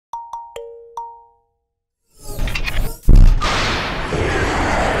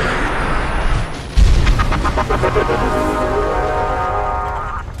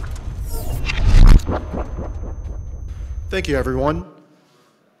Thank you, everyone.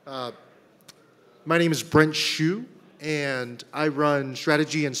 My name is Brent, and I run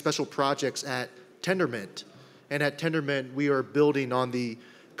strategy and special projects at Tendermint. And at Tendermint, we are building on the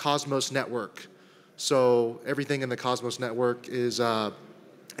Cosmos network. So everything in the Cosmos network is an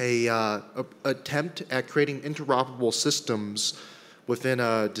attempt at creating interoperable systems within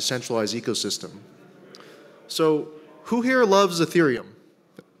a decentralized ecosystem. So who here loves Ethereum?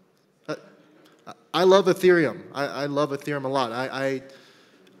 I love Ethereum. I love Ethereum a lot.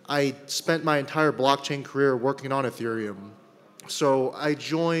 I spent my entire blockchain career working on Ethereum. So I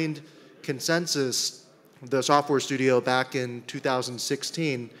joined ConsenSys, the software studio, back in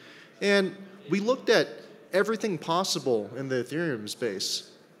 2016, and we looked at everything possible in the Ethereum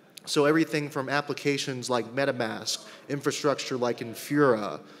space. So everything from applications like MetaMask, infrastructure like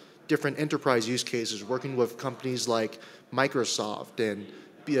Infura, different enterprise use cases, working with companies like Microsoft and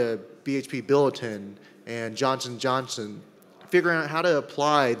BUIDLathon and Johnson & Johnson, figuring out how to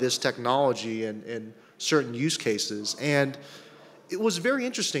apply this technology in certain use cases. And it was very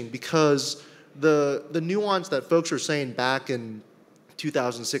interesting because the nuance that folks were saying back in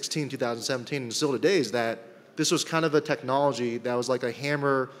 2016, 2017, and still today is that this was kind of a technology that was like a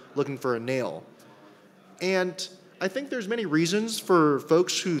hammer looking for a nail. And I think there's many reasons for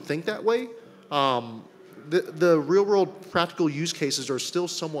folks who think that way. The real-world practical use cases are still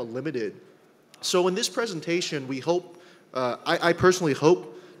somewhat limited. So in this presentation, we hope, I personally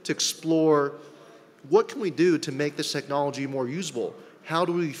hope to explore what can we do to make this technology more usable? How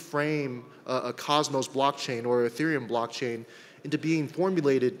do we frame a Cosmos blockchain or Ethereum blockchain into being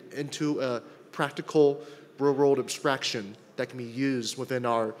formulated into a practical real-world abstraction that can be used within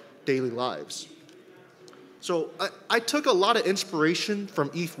our daily lives? So I took a lot of inspiration from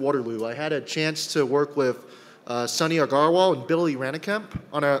ETH Waterloo. I had a chance to work with Sunny Agarwal and Billy Rannekamp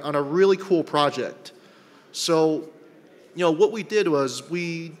on a really cool project. So, what we did was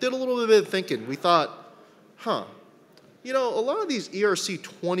we did a little bit of thinking. We thought, a lot of these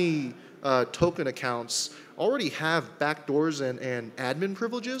ERC20 token accounts already have backdoors and admin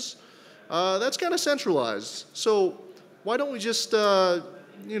privileges. That's kind of centralized. So why don't we just,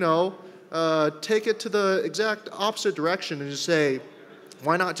 take it to the exact opposite direction and just say,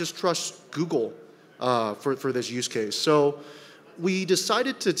 why not just trust Google for this use case? So we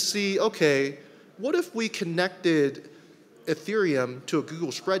decided to see, okay, what if we connected Ethereum to a Google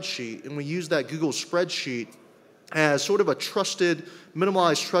spreadsheet and we use that Google spreadsheet as sort of a trusted,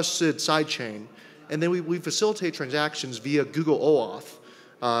 minimalized trusted sidechain, and then we facilitate transactions via Google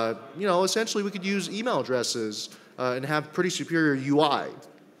OAuth. Essentially we could use email addresses and have pretty superior UI.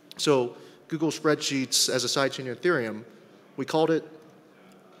 So Google Spreadsheets as a sidechain in Ethereum, we called it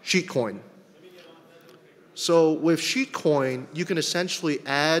Sheetcoin. So with Sheetcoin, you can essentially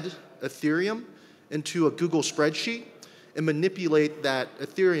add Ethereum into a Google spreadsheet and manipulate that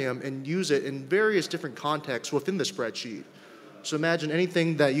Ethereum and use it in various different contexts within the spreadsheet. So imagine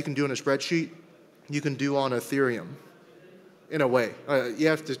anything that you can do in a spreadsheet, you can do on Ethereum, in a way. You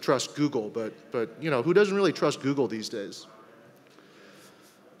have to trust Google, but who doesn't really trust Google these days?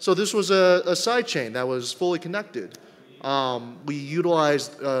 So this was a sidechain that was fully connected. We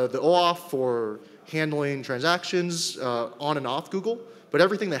utilized the OAuth for handling transactions on and off Google, but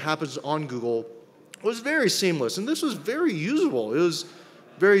everything that happens on Google was very seamless, and this was very usable. It was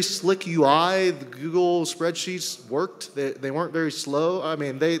very slick UI. The Google spreadsheets worked. They weren't very slow. I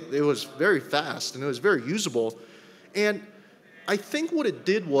mean, it was very fast, and it was very usable. And I think what it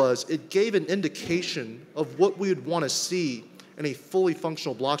did was it gave an indication of what we would want to see in a fully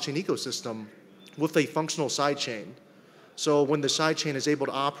functional blockchain ecosystem with a functional sidechain. So when the sidechain is able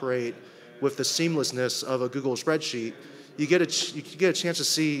to operate with the seamlessness of a Google spreadsheet, you get a chance to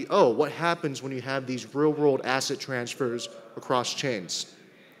see, what happens when you have these real-world asset transfers across chains.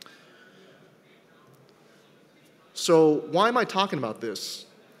 So why am I talking about this?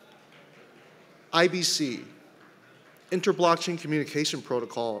 IBC, Inter-Blockchain Communication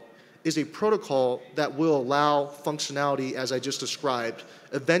Protocol, is a protocol that will allow functionality, as I just described,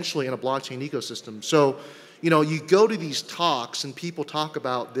 eventually in a blockchain ecosystem. So, you go to these talks and people talk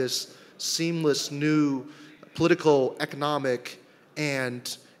about this seamless new political, economic,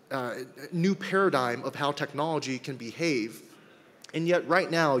 and new paradigm of how technology can behave. And yet right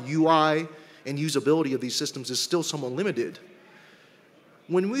now, UI and usability of these systems is still somewhat limited.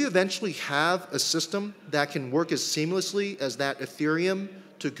 When we eventually have a system that can work as seamlessly as that Ethereum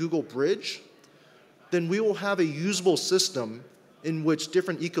to Google bridge, then we will have a usable system in which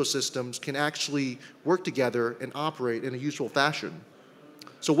different ecosystems can actually work together and operate in a useful fashion.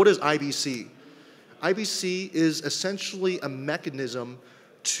 So what is IBC? IBC is essentially a mechanism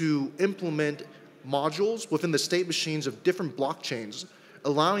to implement modules within the state machines of different blockchains,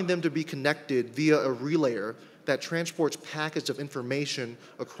 allowing them to be connected via a relayer that transports packets of information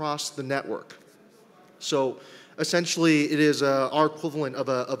across the network. So essentially, it is our equivalent of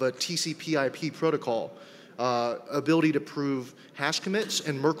a TCP/IP protocol, ability to prove hash commits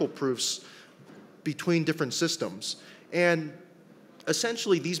and Merkle proofs between different systems. And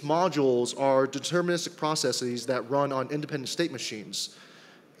essentially, these modules are deterministic processes that run on independent state machines,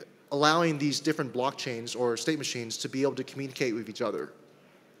 allowing these different blockchains or state machines to be able to communicate with each other.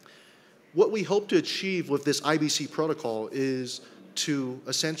 What we hope to achieve with this IBC protocol is to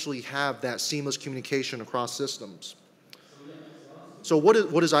essentially have that seamless communication across systems. So what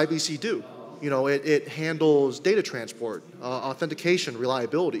does IBC do? It handles data transport, authentication,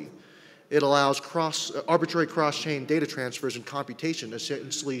 reliability. It allows arbitrary cross-chain data transfers and computation,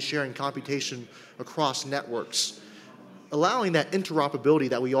 essentially sharing computation across networks, allowing that interoperability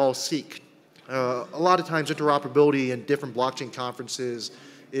that we all seek. A lot of times interoperability in different blockchain conferences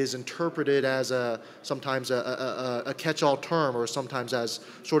is interpreted as sometimes a catch-all term, or sometimes as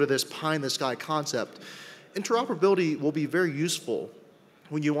sort of this pie-in-the-sky concept. Interoperability will be very useful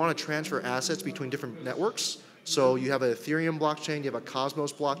when you want to transfer assets between different networks. So you have an Ethereum blockchain, you have a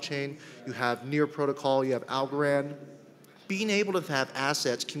Cosmos blockchain, you have Near Protocol, you have Algorand. Being able to have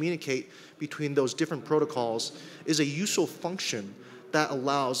assets communicate between those different protocols is a useful function that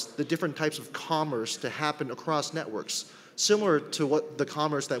allows the different types of commerce to happen across networks, similar to what the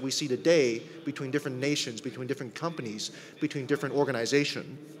commerce that we see today between different nations, between different companies, between different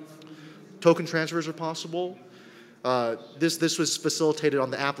organizations. Token transfers are possible. This was facilitated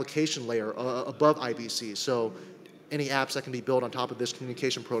on the application layer above IBC, so any apps that can be built on top of this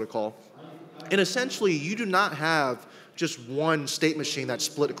communication protocol. And essentially, you do not have just one state machine that's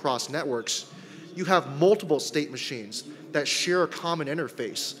split across networks. You have multiple state machines that share a common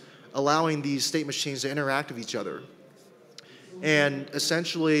interface, allowing these state machines to interact with each other. And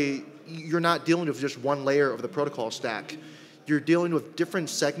essentially, you're not dealing with just one layer of the protocol stack. You're dealing with different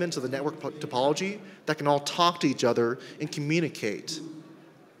segments of the network topology that can all talk to each other and communicate.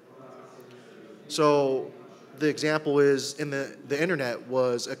 So the example is in the internet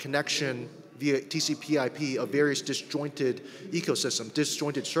was a connection via TCP/IP of various disjointed ecosystems,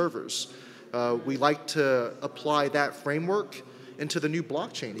 disjointed servers. We like to apply that framework into the new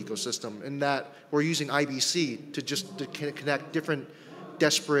blockchain ecosystem, in that we're using IBC to connect different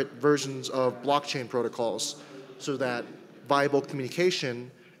disparate versions of blockchain protocols so that viable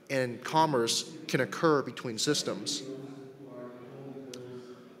communication and commerce can occur between systems.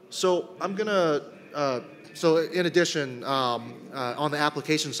 So in addition, on the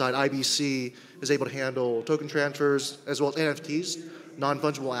application side, IBC is able to handle token transfers as well as NFTs,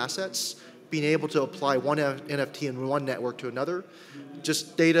 non-fungible assets, being able to apply one NFT in one network to another,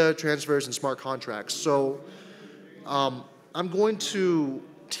 just data transfers and smart contracts. So I'm going to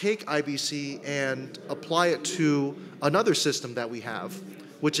take IBC and apply it to another system that we have,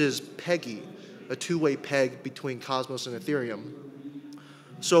 which is PEGI, a two-way peg between Cosmos and Ethereum.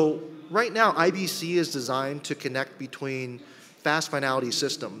 So right now, IBC is designed to connect between fast finality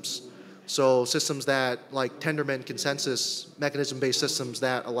systems. So systems that, like Tendermint, ConsenSys, mechanism-based systems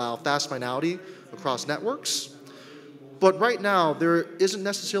that allow fast finality across networks. But right now, there isn't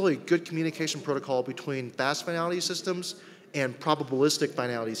necessarily a good communication protocol between fast finality systems and probabilistic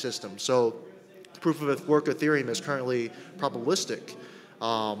finality systems. So proof of work Ethereum is currently probabilistic.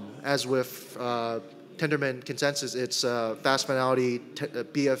 As with Tendermint ConsenSys, it's fast finality,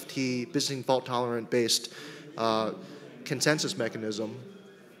 BFT, business fault tolerant based consensus mechanism.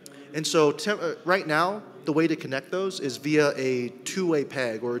 And so right now, the way to connect those is via a two-way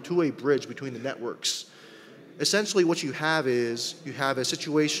peg or a two-way bridge between the networks. Essentially, what you have is you have a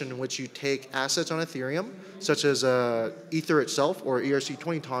situation in which you take assets on Ethereum, such as Ether itself or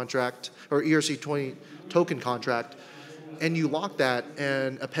ERC20 contract or ERC20 token contract, and you lock that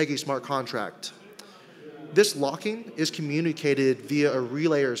in a PEGI smart contract. This locking is communicated via a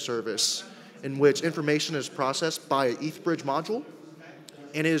relayer service in which information is processed by an ETH bridge module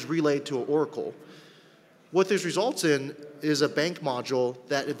and it is relayed to an oracle. What this results in is a bank module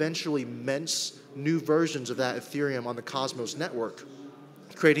that eventually mints new versions of that Ethereum on the Cosmos network,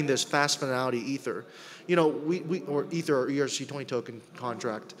 creating this fast finality Ether. Or Ether or ERC20 token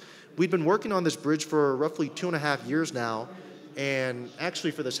contract. We've been working on this bridge for roughly 2.5 years now, and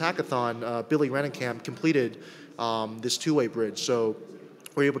actually for this hackathon, Billy Rennekamp completed this two-way bridge. So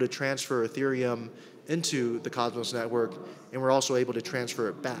we're able to transfer Ethereum into the Cosmos network, and we're also able to transfer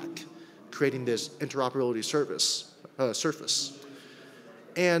it back, creating this interoperability surface.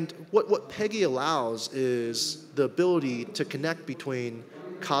 And what PEGI allows is the ability to connect between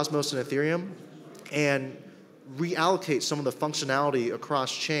Cosmos and Ethereum and reallocate some of the functionality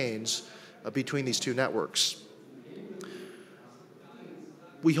across chains between these two networks.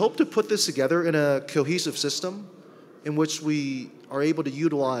 We hope to put this together in a cohesive system in which we are able to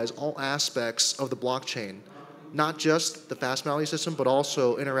utilize all aspects of the blockchain, not just the fast finality system, but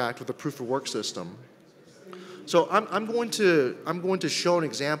also interact with the proof of work system. So I'm going to show an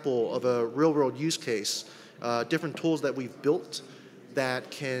example of a real-world use case, different tools that we've built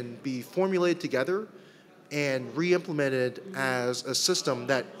that can be formulated together and re-implemented as a system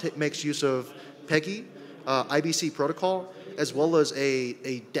that makes use of PEGI, IBC protocol, as well as a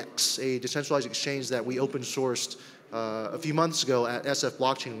DEX, a decentralized exchange that we open sourced a few months ago at SF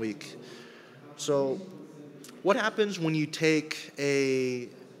Blockchain Week. So what happens when you take a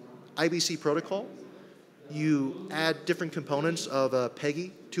IBC protocol, you add different components of a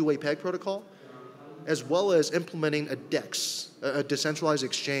PEGI, two-way PEG protocol, as well as implementing a DEX, a decentralized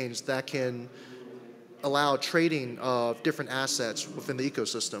exchange that can allow trading of different assets within the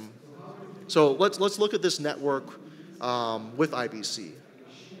ecosystem. So let's look at this network with IBC.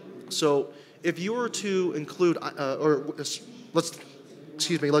 So if you were to include, let's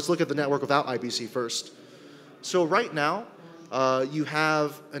look at the network without IBC first. So right now, you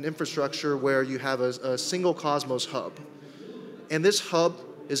have an infrastructure where you have a single Cosmos hub. And this hub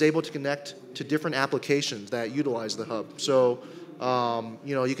is able to connect to different applications that utilize the hub. So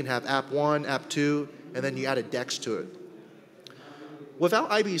you can have app 1, app 2, and then you add a DEX to it. Without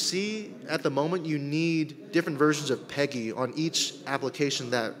IBC, at the moment, you need different versions of PEGI on each application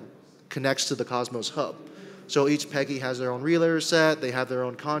that connects to the Cosmos hub. So each PEGI has their own relayer set, they have their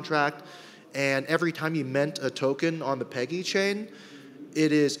own contract, and every time you mint a token on the PEGI chain,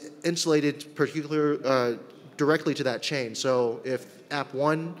 it is insulated directly to that chain. So if app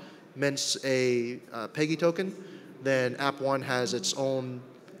 1 mints a PEGI token, then app 1 has its own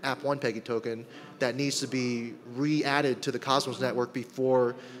app 1 PEGI token that needs to be re-added to the Cosmos network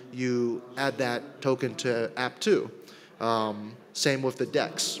before you add that token to app 2. Same with the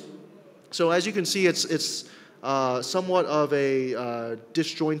DEX. So as you can see, it's somewhat of a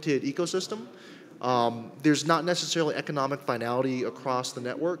disjointed ecosystem. There's not necessarily economic finality across the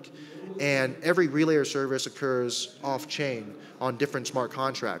network, and every relayer service occurs off-chain on different smart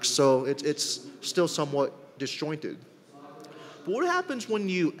contracts. So it's still somewhat disjointed. But what happens when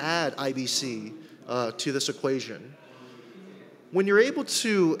you add IBC to this equation? When you're able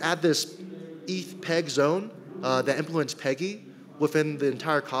to add this ETH PEG zone that implements PEGI within the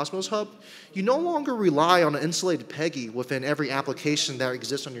entire Cosmos hub, you no longer rely on an insulated PEGI within every application that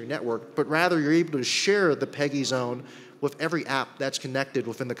exists on your network, but rather you're able to share the PEGI zone with every app that's connected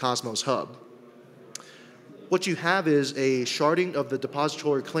within the Cosmos hub. What you have is a sharding of the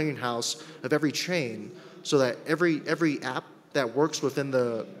depository clearinghouse of every chain, so that every app that works within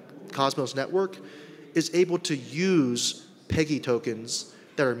the Cosmos network is able to use PEGI tokens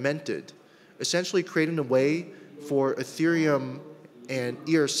that are minted, essentially creating a way for Ethereum and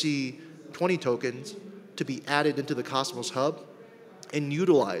ERC20 tokens to be added into the Cosmos hub and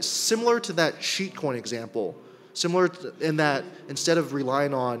utilized, similar to that Sheetcoin example, in that instead of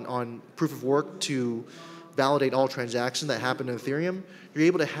relying on proof of work to validate all transactions that happen in Ethereum, you're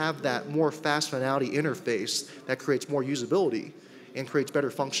able to have that more fast finality interface that creates more usability and creates better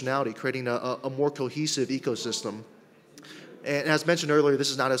functionality, creating a more cohesive ecosystem. And as mentioned earlier,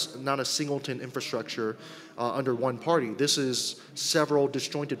 this is not a singleton infrastructure under one party. This is several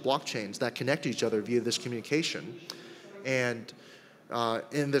disjointed blockchains that connect to each other via this communication. And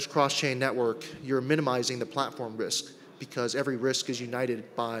in this cross-chain network, you're minimizing the platform risk because every risk is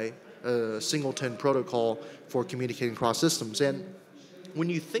united by a singleton protocol for communicating across systems. And when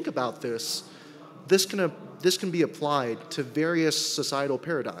you think about this, this can be applied to various societal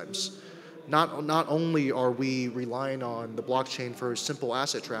paradigms. Not only are we relying on the blockchain for simple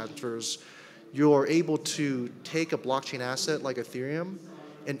asset transfers, you're able to take a blockchain asset like Ethereum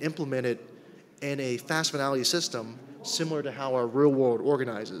and implement it in a fast finality system similar to how our real world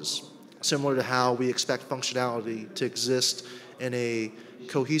organizes, similar to how we expect functionality to exist in a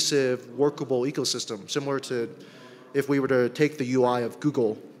cohesive, workable ecosystem, similar to if we were to take the UI of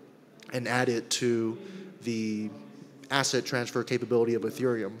Google and add it to the asset transfer capability of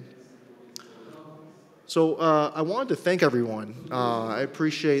Ethereum. So I wanted to thank everyone. I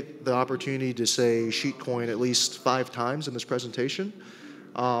appreciate the opportunity to say Sheetcoin at least 5 times in this presentation.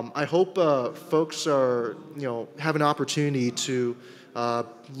 I hope folks are, have an opportunity to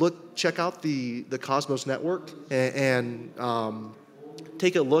check out the Cosmos network and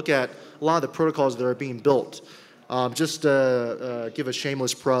take a look at a lot of the protocols that are being built. Just to give a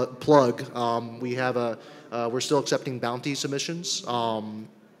shameless plug, we're still accepting bounty submissions.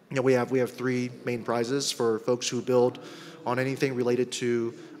 we have three main prizes for folks who build on anything related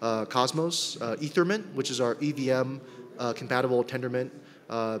to Cosmos, Ethermint, which is our EVM compatible Tendermint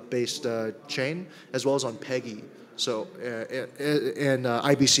based chain, as well as on Peggy, so and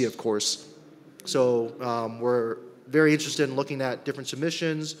IBC, of course. So we're very interested in looking at different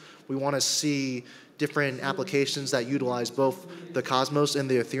submissions. We want to see different applications that utilize both the Cosmos and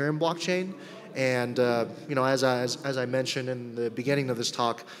the Ethereum blockchain. And as I mentioned in the beginning of this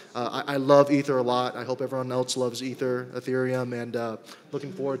talk, I love Ether a lot. I hope everyone else loves Ether, Ethereum, and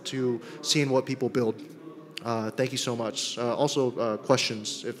looking forward to seeing what people build. Thank you so much. Also,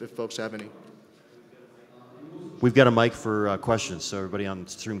 questions if folks have any. We've got a mic for questions, so everybody on the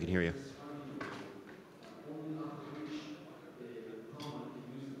stream can hear you.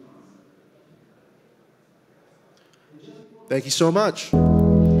 Thank you so much.